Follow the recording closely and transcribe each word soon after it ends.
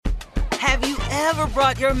Have you ever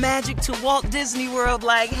brought your magic to Walt Disney World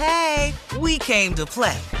like, hey, we came to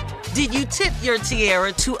play? Did you tip your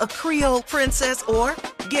tiara to a Creole princess or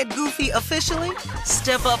get goofy officially?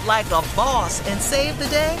 Step up like a boss and save the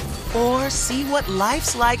day? Or see what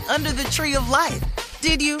life's like under the tree of life?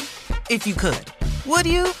 Did you? If you could. Would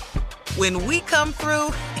you? When we come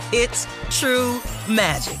through, it's true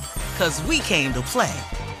magic. 'Cause we came to play.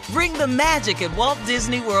 Bring the magic at Walt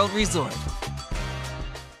Disney World Resort.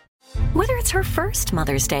 Whether it's her first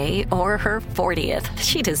Mother's Day or her 40th,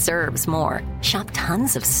 she deserves more. Shop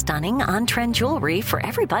tons of stunning on-trend jewelry for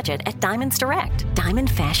every budget at Diamonds Direct. Diamond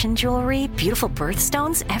fashion jewelry, beautiful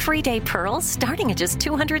birthstones, everyday pearls starting at just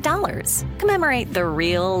 $200. Commemorate the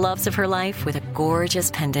real loves of her life with a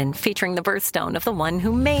gorgeous pendant featuring the birthstone of the one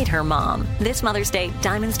who made her mom. This Mother's Day,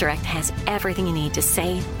 Diamonds Direct has everything you need to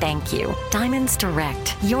say thank you. Diamonds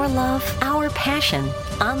Direct. Your love, our passion.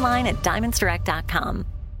 Online at diamondsdirect.com.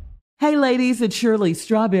 Hey ladies, it's Shirley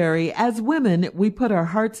Strawberry. As women, we put our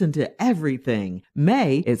hearts into everything.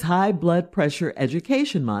 May is High Blood Pressure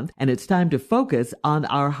Education Month, and it's time to focus on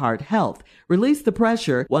our heart health. Release the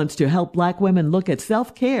Pressure wants to help Black women look at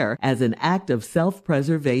self-care as an act of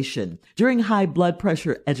self-preservation. During High Blood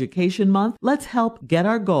Pressure Education Month, let's help get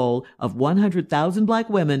our goal of 100,000 Black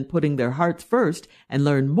women putting their hearts first and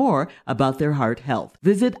learn more about their heart health.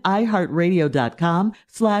 Visit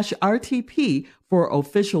iHeartRadio.com/RTP for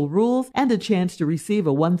official rules and a chance to receive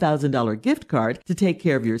a $1,000 gift card to take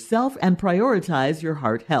care of yourself and prioritize your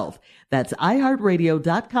heart health. That's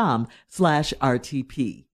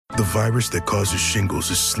iHeartRadio.com/RTP. The virus that causes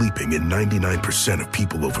shingles is sleeping in 99% of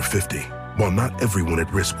people over 50. While not everyone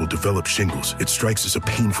at risk will develop shingles, it strikes as a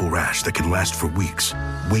painful rash that can last for weeks.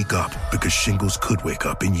 Wake up, because shingles could wake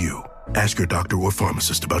up in you. Ask your doctor or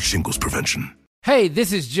pharmacist about shingles prevention. Hey,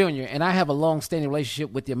 this is Junior, and I have a long-standing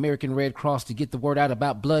relationship with the American Red Cross to get the word out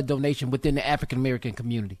about blood donation within the African-American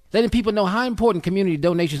community, letting people know how important community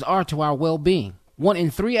donations are to our well-being. 1 in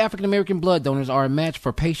 3 African-American blood donors are a match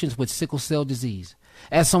for patients with sickle cell disease.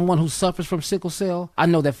 As someone who suffers from sickle cell, I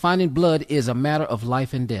know that finding blood is a matter of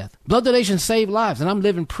life and death. Blood donations save lives, and I'm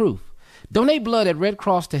living proof. Donate blood at Red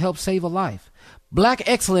Cross to help save a life. Black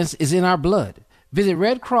excellence is in our blood. Visit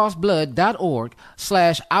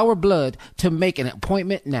redcrossblood.org/ourblood to make an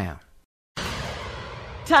appointment now.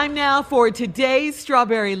 Time now for today's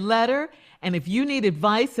Strawberry Letter. And if you need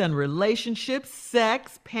advice on relationships,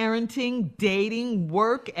 sex, parenting, dating,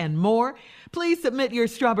 work, and more, please submit your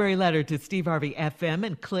Strawberry Letter to Steve Harvey FM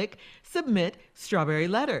and click Submit Strawberry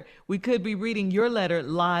Letter. We could be reading your letter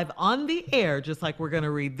live on the air, just like we're going to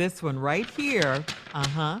read this one right here.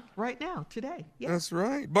 Right now, today. Yeah. That's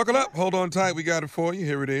right. Buckle up. Hold on tight. We got it for you.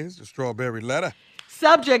 Here it is, the Strawberry Letter.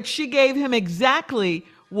 Subject, she gave him exactly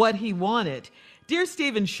what he wanted. Dear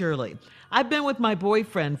Steve and Shirley, I've been with my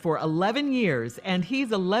boyfriend for 11 years, and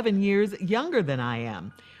he's 11 years younger than I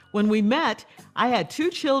am. When we met, I had 2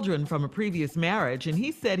 children from a previous marriage, and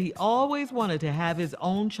he said he always wanted to have his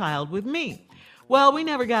own child with me. Well, we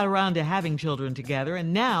never got around to having children together,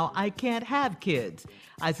 and now I can't have kids.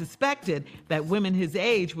 I suspected that women his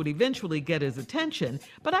age would eventually get his attention,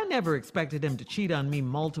 but I never expected him to cheat on me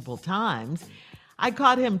multiple times. I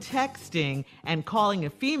caught him texting and calling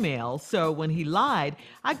a female, so when he lied,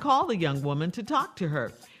 I called the young woman to talk to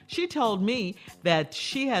her. She told me that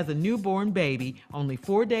she has a newborn baby, only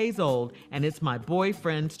 4 days old, and it's my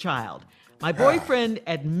boyfriend's child. My boyfriend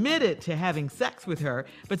admitted to having sex with her,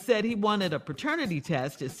 but said he wanted a paternity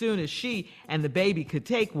test as soon as she and the baby could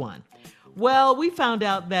take one. Well, we found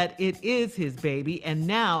out that it is his baby, and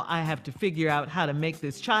now I have to figure out how to make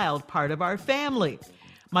this child part of our family.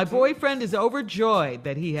 My boyfriend is overjoyed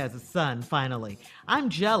that he has a son, finally. I'm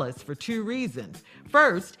jealous for 2 reasons.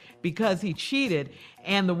 First, because he cheated,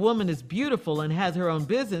 and the woman is beautiful and has her own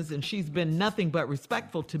business, and she's been nothing but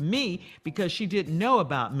respectful to me because she didn't know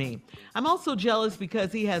about me. I'm also jealous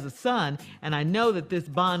because he has a son, and I know that this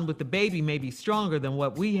bond with the baby may be stronger than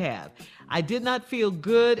what we have. I did not feel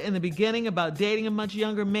good in the beginning about dating a much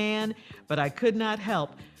younger man, but I could not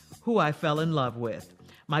help who I fell in love with.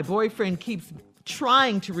 My boyfriend keeps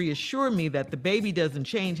trying to reassure me that the baby doesn't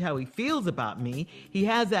change how he feels about me. He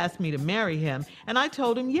has asked me to marry him, and I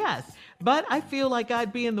told him yes. But I feel like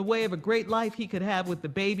I'd be in the way of a great life he could have with the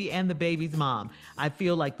baby and the baby's mom. I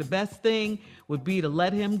feel like the best thing would be to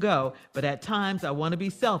let him go, but at times I want to be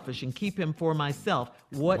selfish and keep him for myself.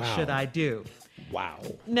 What should I do? Wow.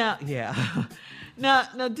 Now, yeah. Now,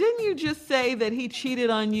 didn't you just say that he cheated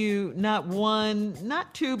on you not 1,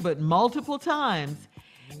 not 2, but multiple times?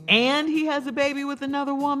 And he has a baby with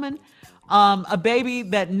another woman, a baby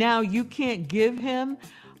that now you can't give him.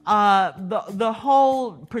 The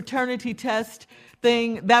whole paternity test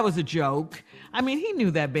thing, that was a joke. I mean, he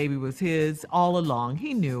knew that baby was his all along.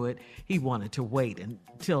 He knew it. He wanted to wait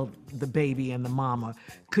until the baby and the mama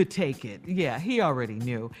could take it. Yeah, he already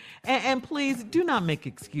knew. And please do not make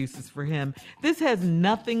excuses for him. This has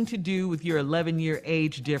nothing to do with your 11-year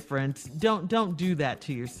age difference. Don't do that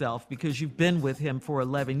to yourself because you've been with him for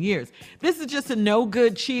 11 years. This is just a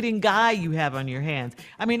no-good cheating guy you have on your hands.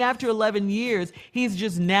 I mean, after 11 years, he's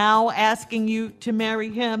just now asking you to marry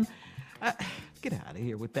him. Get out of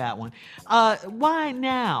here with that one. Why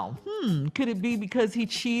now? Could it be because he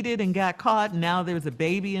cheated and got caught and now there's a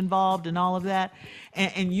baby involved and all of that?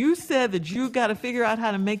 And you said that you got to figure out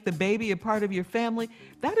how to make the baby a part of your family.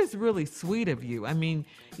 That is really sweet of you. I mean,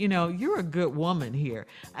 you're a good woman here.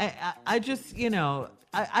 I just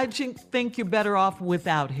think you're better off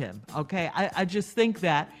without him, okay? I just think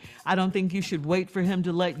that. I don't think you should wait for him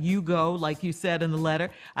to let you go, like you said in the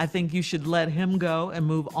letter. I think you should let him go and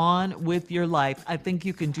move on with your life. I think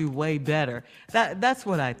you can do way better. That's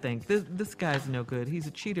what I think. This guy's no good. He's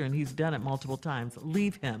a cheater, and he's done it multiple times.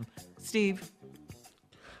 Leave him. Steve?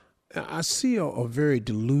 I see a very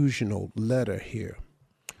delusional letter here.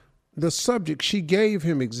 The subject, she gave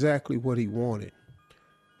him exactly what he wanted.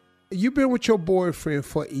 You've been with your boyfriend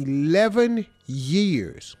for 11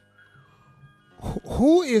 years.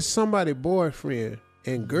 Who is somebody's boyfriend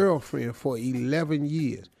and girlfriend for 11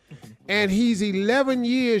 years? And he's 11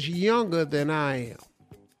 years younger than I am.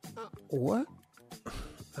 What?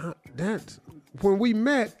 When we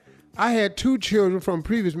met, I had 2 children from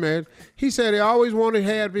previous marriage. He said he always wanted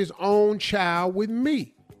to have his own child with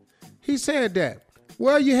me. He said that.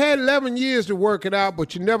 Well, you had 11 years to work it out,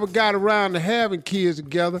 but you never got around to having kids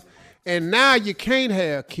together. And now you can't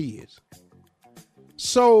have kids.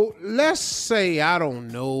 So let's say, I don't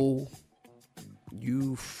know,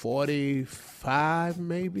 you 45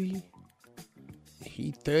 maybe? He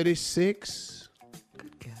 36?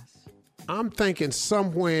 Good guess. I'm thinking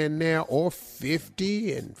somewhere in there, or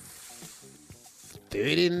 50 and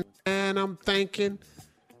 39, I'm thinking.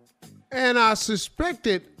 And I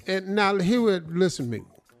suspected, and now listen to me.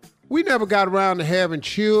 We never got around to having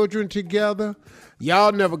children together.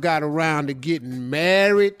 Y'all never got around to getting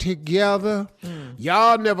married together.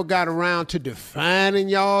 Y'all never got around to defining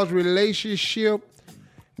y'all's relationship.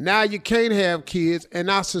 Now you can't have kids,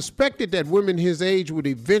 and I suspected that women his age would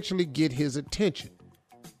eventually get his attention.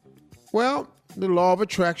 Well, the law of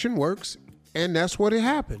attraction works, and that's what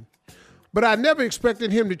happened. But I never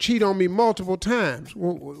expected him to cheat on me multiple times.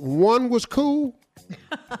 One was cool,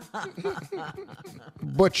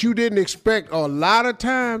 but you didn't expect a lot of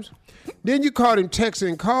times. Then you caught him texting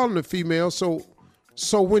and calling the female, so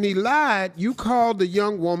when he lied, you called the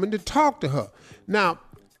young woman to talk to her. Now,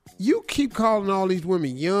 you keep calling all these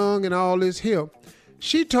women young and all this here.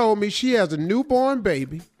 She told me she has a newborn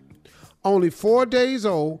baby, only 4 days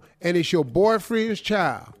old, and it's your boyfriend's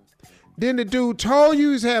child. Then the dude told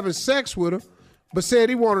you he's having sex with her, but said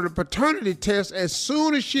he wanted a paternity test as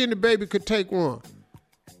soon as she and the baby could take one.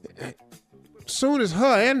 Soon as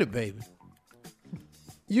her and the baby.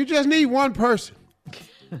 You just need one person.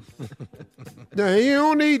 Now, you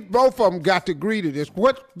don't need both of them got to agree to this.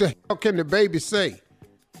 What the hell can the baby say?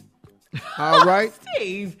 All right?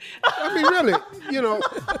 Steve. I mean, really,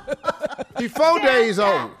 he's 4 days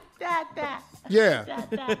old. Yeah.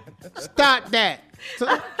 Stop that.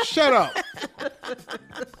 So, shut up.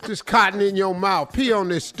 Just cotton in your mouth. Pee on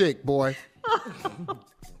this stick, boy.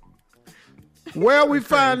 Well, we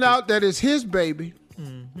find out that it's his baby.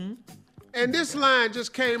 Mm-hmm. And this line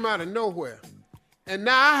just came out of nowhere. And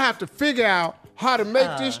now I have to figure out how to make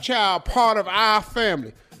this child part of our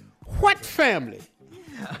family. What family?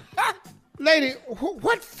 Lady,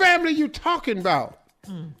 what family you talking about?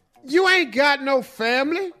 You ain't got no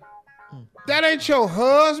family. That ain't your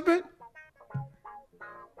husband.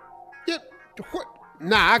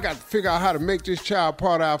 Nah, I got to figure out how to make this child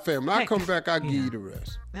part of our family. I'll come back, I'll give you the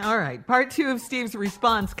rest. All right. Part 2 of Steve's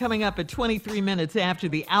response coming up at 23 minutes after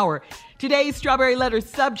the hour. Today's Strawberry Letter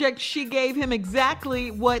subject, she gave him exactly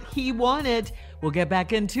what he wanted. We'll get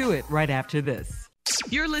back into it right after this.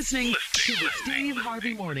 You're listening to the Steve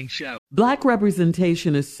Harvey Morning Show. Black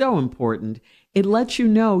representation is so important. It lets you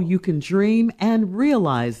know you can dream and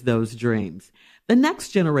realize those dreams. The next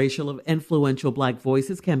generation of influential Black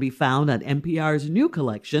voices can be found on NPR's new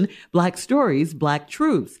collection, Black Stories, Black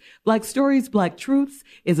Truths. Black Stories, Black Truths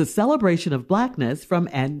is a celebration of Blackness from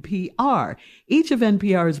NPR. Each of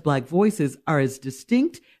NPR's Black voices are as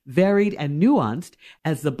distinct, varied and nuanced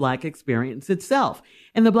as the Black experience itself.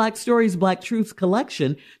 In the Black Stories, Black Truths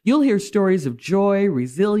collection, you'll hear stories of joy,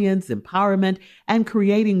 resilience, empowerment, and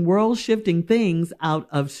creating world-shifting things out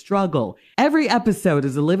of struggle. Every episode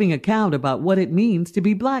is a living account about what it means to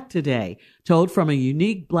be Black today, told from a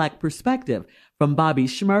unique Black perspective. From Bobby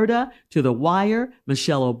Shmurda to The Wire,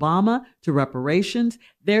 Michelle Obama to reparations,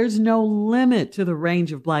 there's no limit to the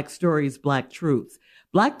range of Black stories, Black truths.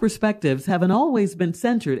 Black perspectives haven't always been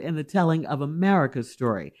centered in the telling of America's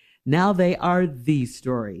story. Now they are the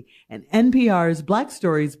story. In NPR's Black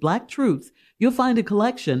Stories, Black Truths, you'll find a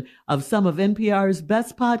collection of some of NPR's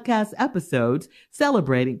best podcast episodes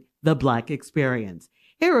celebrating the Black experience.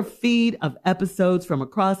 Hear a feed of episodes from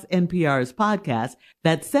across NPR's podcasts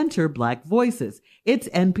that center Black voices. It's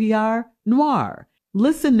NPR Noir.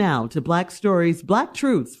 Listen now to Black Stories, Black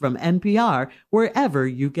Truths from NPR wherever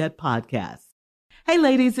you get podcasts. Hey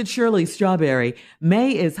ladies, it's Shirley Strawberry.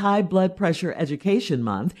 May is High Blood Pressure Education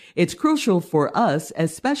Month. It's crucial for us,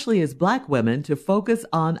 especially as Black women, to focus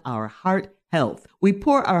on our heart health. We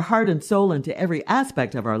pour our heart and soul into every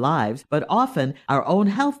aspect of our lives, but often our own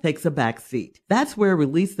health takes a back seat. That's where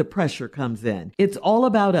Release the Pressure comes in. It's all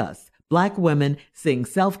about us. Black women seeing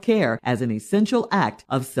self-care as an essential act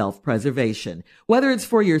of self-preservation. Whether it's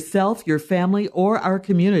for yourself, your family, or our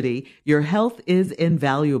community, your health is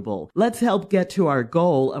invaluable. Let's help get to our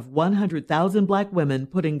goal of 100,000 Black women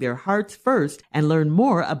putting their hearts first and learn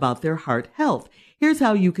more about their heart health. Here's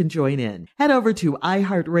how you can join in. Head over to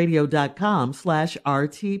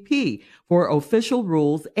iHeartRadio.com/RTP for official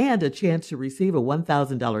rules and a chance to receive a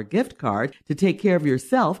 $1,000 gift card to take care of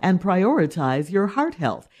yourself and prioritize your heart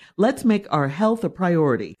health. Let's make our health a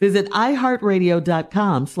priority. Visit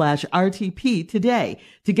iHeartRadio.com/RTP today.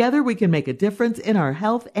 Together we can make a difference in our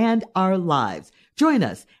health and our lives. Join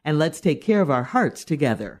us and let's take care of our hearts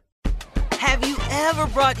together. Have you ever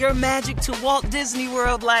brought your magic to Walt Disney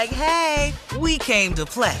World like, hey, we came to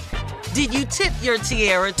play? Did you tip your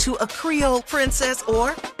tiara to a Creole princess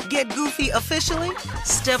or get goofy officially?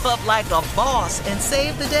 Step up like a boss and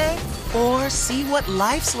save the day? Or see what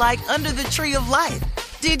life's like under the tree of life?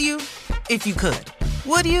 Did you? If you could.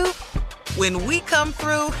 Would you? When we come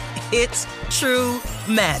through, it's true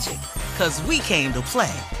magic. 'Cause we came to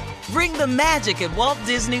play. Bring the magic at Walt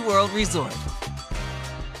Disney World Resort.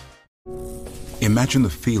 Imagine the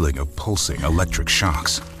feeling of pulsing electric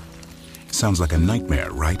shocks. Sounds like a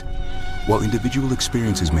nightmare, right? While individual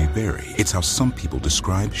experiences may vary, it's how some people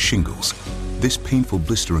describe shingles. This painful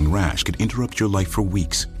blistering rash could interrupt your life for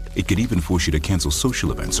weeks. It could even force you to cancel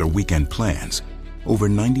social events or weekend plans. Over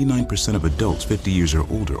 99% of adults 50 years or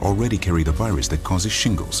older already carry the virus that causes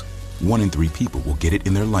shingles. 1 in 3 people will get it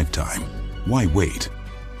in their lifetime. Why wait?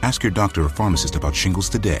 Ask your doctor or pharmacist about shingles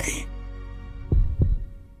today.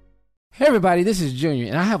 Hey everybody, this is Junior,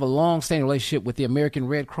 and I have a long-standing relationship with the American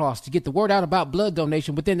Red Cross to get the word out about blood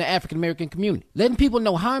donation within the African American community, letting people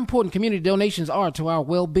know how important community donations are to our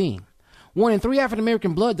well-being. 1 in 3 African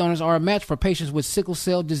American blood donors are a match for patients with sickle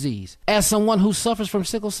cell disease. As someone who suffers from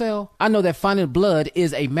sickle cell, I know that finding blood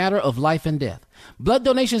is a matter of life and death. Blood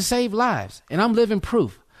donations save lives, and I'm living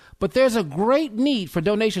proof. But there's a great need for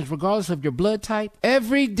donations regardless of your blood type.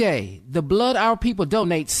 Every day, the blood our people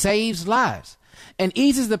donate saves lives and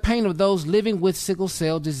eases the pain of those living with sickle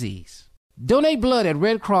cell disease. Donate blood at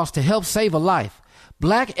Red Cross to help save a life.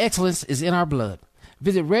 Black excellence is in our blood.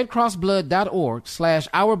 Visit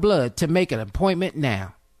redcrossblood.org/ourblood to make an appointment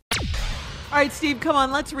now. All right, Steve, come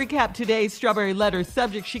on. Let's recap today's Strawberry Letter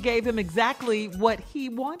subject. She gave him exactly what he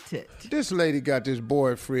wanted. This lady got this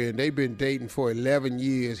boyfriend. They've been dating for 11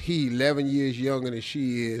 years. He 11 years younger than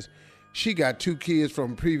she is. She got 2 kids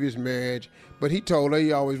from a previous marriage, but he told her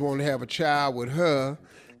he always wanted to have a child with her.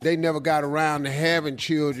 They never got around to having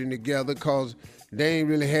children together because they ain't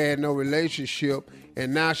really had no relationship,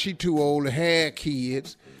 and now she too old to have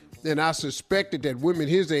kids. And I suspected that women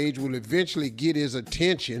his age will eventually get his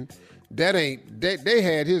attention. They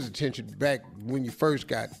had his attention back when you first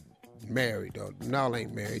got married, or now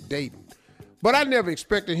ain't married, dating. But I never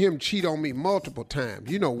expected him to cheat on me multiple times.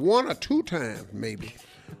 1 or 2 times maybe.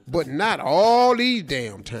 But not all these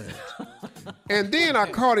damn times. And then I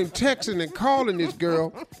caught him texting and calling this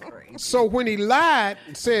girl. So when he lied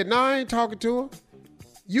and said, no, I ain't talking to her.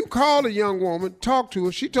 You call a young woman, talk to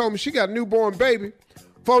her. She told me she got a newborn baby,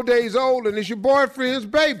 4 days old, and it's your boyfriend's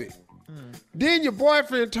baby. Then your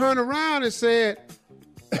boyfriend turned around and said,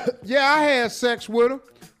 yeah, I had sex with her,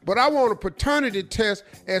 but I want a paternity test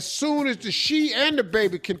as soon as she and the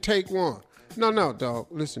baby can take one. No, dog,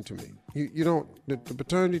 listen to me. You don't, the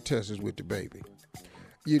paternity test is with the baby.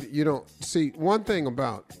 You don't, see, one thing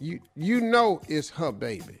about, you know it's her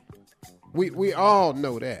baby. We all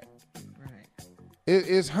know that. Right.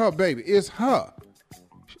 It's her baby. It's her.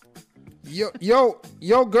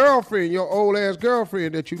 Your girlfriend, your old ass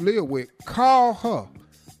girlfriend that you live with, call her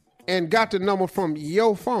and got the number from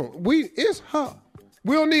your phone. It's her.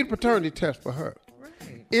 We don't need a paternity test for her.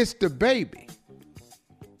 Right. It's the baby.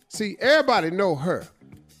 See, everybody know her.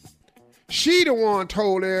 She the one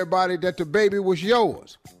told everybody that the baby was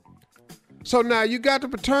yours. So now you got the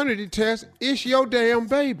paternity test. It's your damn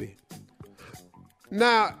baby.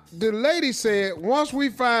 Now, the lady said, once we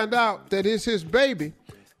find out that it's his baby,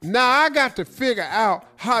 now I got to figure out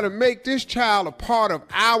how to make this child a part of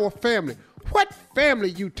our family. What family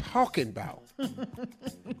you talking about?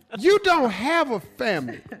 You don't have a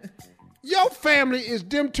family. Your family is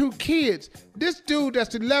them two kids. This dude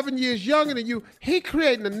that's 11 years younger than you, he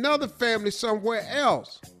creating another family somewhere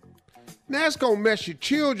else. Now it's gonna mess your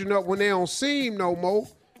children up when they don't see him no more.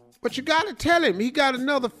 But you gotta tell him he got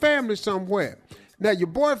another family somewhere. Now your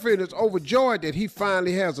boyfriend is overjoyed that he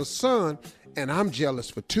finally has a son, and I'm jealous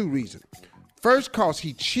for two reasons. First, cause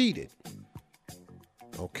he cheated.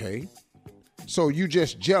 Okay. So you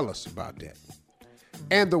just jealous about that.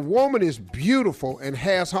 And the woman is beautiful and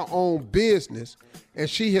has her own business, and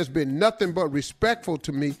she has been nothing but respectful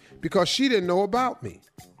to me because she didn't know about me.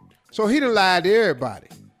 So he done lied to everybody.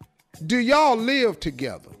 Do y'all live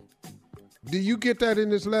together? Do you get that in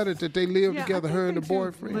this letter that they live together, her and the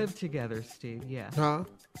boyfriend? Live together, Steve, yeah. Huh?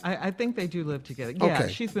 I think they do live together. Yeah,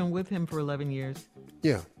 Okay. She's been with him for 11 years.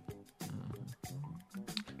 Yeah.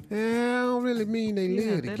 I don't really mean they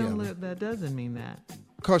live together. Don't live, that doesn't mean that.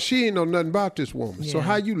 Cause she ain't know nothing about this woman. So Yeah.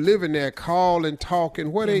 how you living there, calling,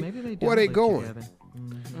 talking? Where maybe they don't live going? together.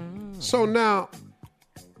 So now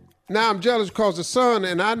I'm jealous because the son,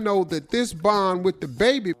 and I know that this bond with the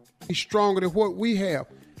baby is stronger than what we have.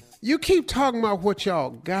 You keep talking about what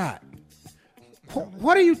y'all got.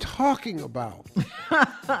 What are you talking about?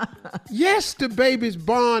 Yes, the baby's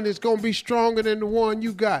bond is going to be stronger than the one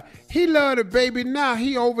you got. He love the baby now.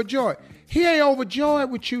 He overjoyed. He ain't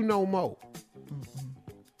overjoyed with you no more.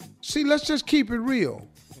 See, let's just keep it real.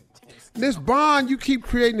 This bond, you keep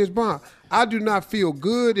creating this bond. I do not feel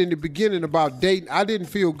good in the beginning about dating. I didn't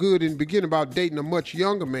feel good in the beginning about dating a much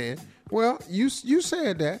younger man. Well, you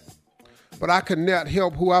said that. But I could not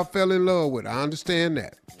help who I fell in love with. I understand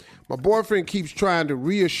that. My boyfriend keeps trying to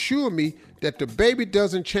reassure me that the baby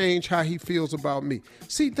doesn't change how he feels about me.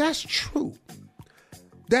 See, that's true.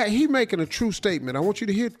 That he making a true statement. I want you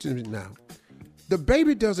to hear to me now. The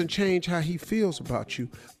baby doesn't change how he feels about you.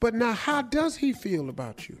 But now how does he feel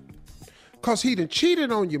about you? Because he done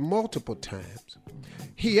cheated on you multiple times.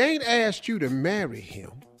 He ain't asked you to marry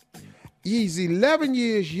him. He's 11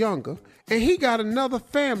 years younger, and he got another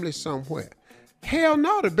family somewhere. Hell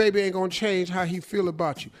no, the baby ain't gonna change how he feel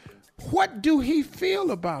about you. What do he feel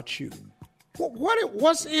about you?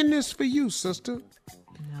 What's in this for you, sister?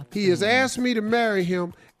 Nothing. He has asked me to marry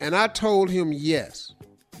him, and I told him yes.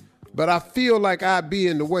 But I feel like I'd be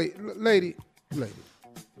in the way. Lady.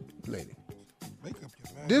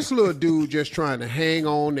 This little dude just trying to hang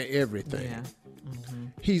on to everything. Yeah.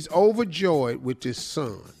 He's overjoyed with his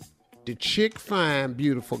son. The chick, fine,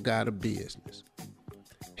 beautiful, got a business.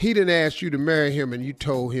 He didn't ask you to marry him and you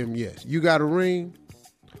told him yes. You got a ring?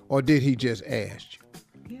 Or did he just ask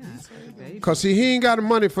you? Yeah. Baby. Because see, he ain't got the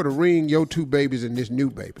money for the ring, your two babies and this new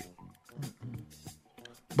baby.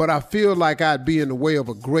 But I feel like I'd be in the way of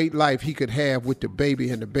a great life he could have with the baby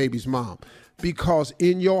and the baby's mom. Because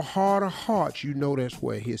in your heart of hearts, you know that's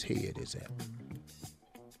where his head is at.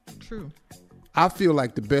 True. I feel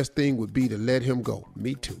like the best thing would be to let him go.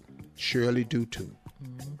 Me too. Shirley do too.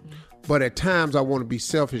 But at times I want to be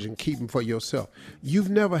selfish and keep him for yourself. You've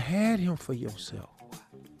never had him for yourself.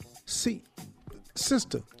 See,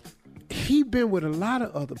 sister, he been with a lot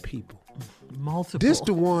of other people. Multiple. This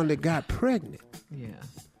the one that got pregnant. Yeah.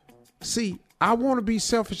 See, I want to be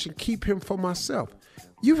selfish and keep him for myself.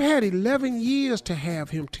 You've had 11 years to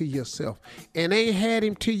have him to yourself and ain't had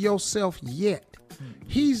him to yourself yet.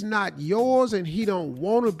 He's not yours and he don't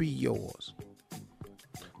want to be yours.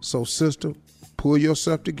 So, sister, pull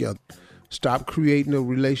yourself together. Stop creating a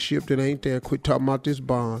relationship that ain't there. Quit talking about this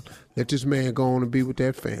bond. Let this man go on and be with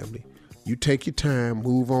that family. You take your time,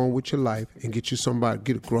 move on with your life, and get you somebody,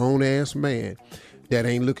 get a grown-ass man that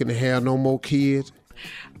ain't looking to have no more kids.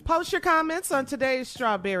 Post your comments on today's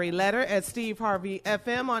Strawberry Letter at Steve Harvey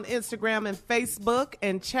FM on Instagram and Facebook,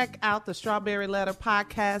 and check out the Strawberry Letter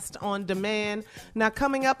podcast on demand. Now,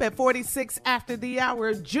 coming up at 46 after the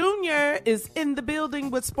hour, Junior is in the building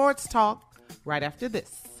with Sports Talk right after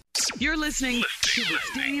this. You're listening to the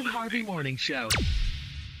Steve Harvey Morning Show.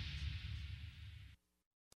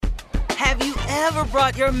 Have you ever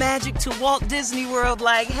brought your magic to Walt Disney World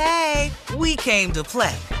like, hey, we came to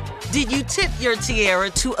play? Did you tip your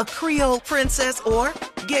tiara to a Creole princess or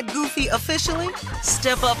get goofy officially?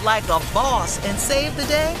 Step up like a boss and save the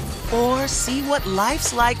day? Or see what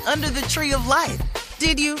life's like under the tree of life?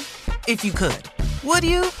 Did you? If you could. Would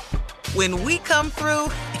you? When we come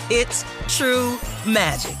through, it's true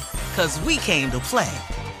magic. 'Cause we came to play.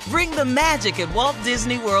 Bring the magic at Walt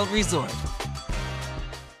Disney World Resort.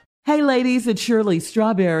 Hey ladies, it's Shirley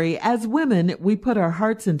Strawberry. As women, we put our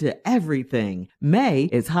hearts into everything. May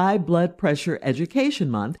is High Blood Pressure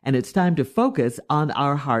Education Month, and it's time to focus on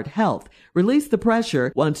our heart health. Release the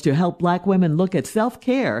Pressure wants to help Black women look at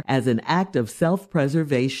self-care as an act of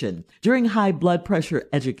self-preservation. During High Blood Pressure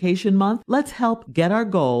Education Month, let's help get our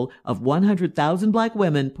goal of 100,000 Black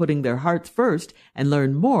women putting their hearts first and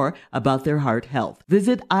learn more about their heart health.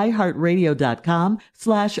 Visit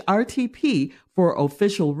iHeartRadio.com/RTP for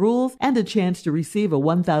official rules and a chance to receive a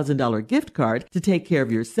 $1,000 gift card to take care of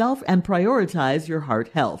yourself and prioritize your heart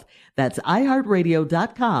health. That's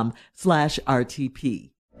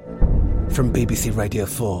iHeartRadio.com/RTP. From BBC Radio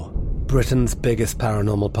 4, Britain's biggest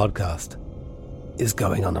paranormal podcast is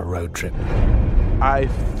going on a road trip. I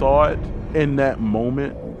thought in that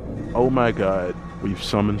moment, oh my God, we've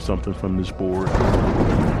summoned something from this board.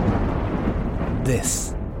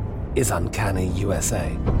 This is Uncanny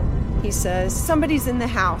USA. He says, somebody's in the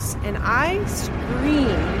house, and I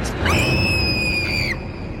screamed.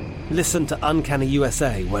 Listen to Uncanny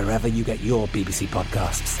USA wherever you get your BBC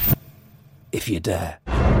podcasts, if you dare.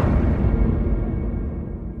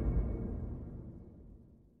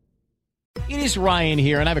 It is Ryan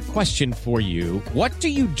here, and I have a question for you. What do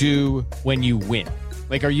you do when you win?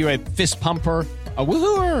 Like, are you a fist pumper, a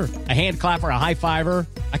woo-hooer, a hand clapper, a high fiver?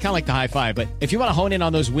 I kind of like the high five, but if you want to hone in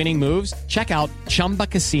on those winning moves, check out Chumba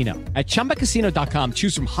Casino. At ChumbaCasino.com,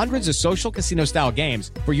 choose from hundreds of social casino-style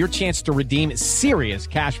games for your chance to redeem serious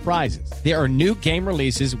cash prizes. There are new game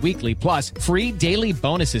releases weekly, plus free daily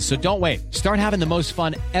bonuses. So don't wait. Start having the most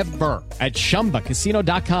fun ever at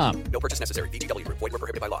ChumbaCasino.com. No purchase necessary. VGW. Void where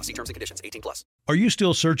prohibited by law. See terms and conditions. 18+. Are you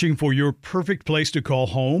still searching for your perfect place to call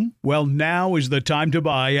home? Well, now is the time to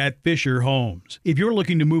buy at Fisher Homes. If you're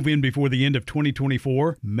looking to move in before the end of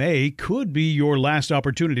 2024, May could be your last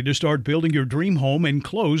opportunity to start building your dream home and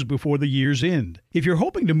close before the year's end. If you're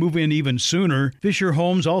hoping to move in even sooner, Fisher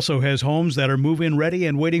Homes also has homes that are move-in ready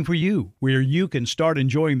and waiting for you, where you can start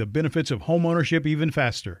enjoying the benefits of homeownership even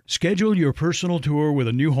faster. Schedule your personal tour with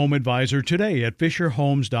a new home advisor today at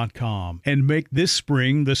FisherHomes.com and make this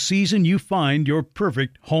spring the season you find your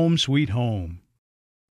perfect home sweet home.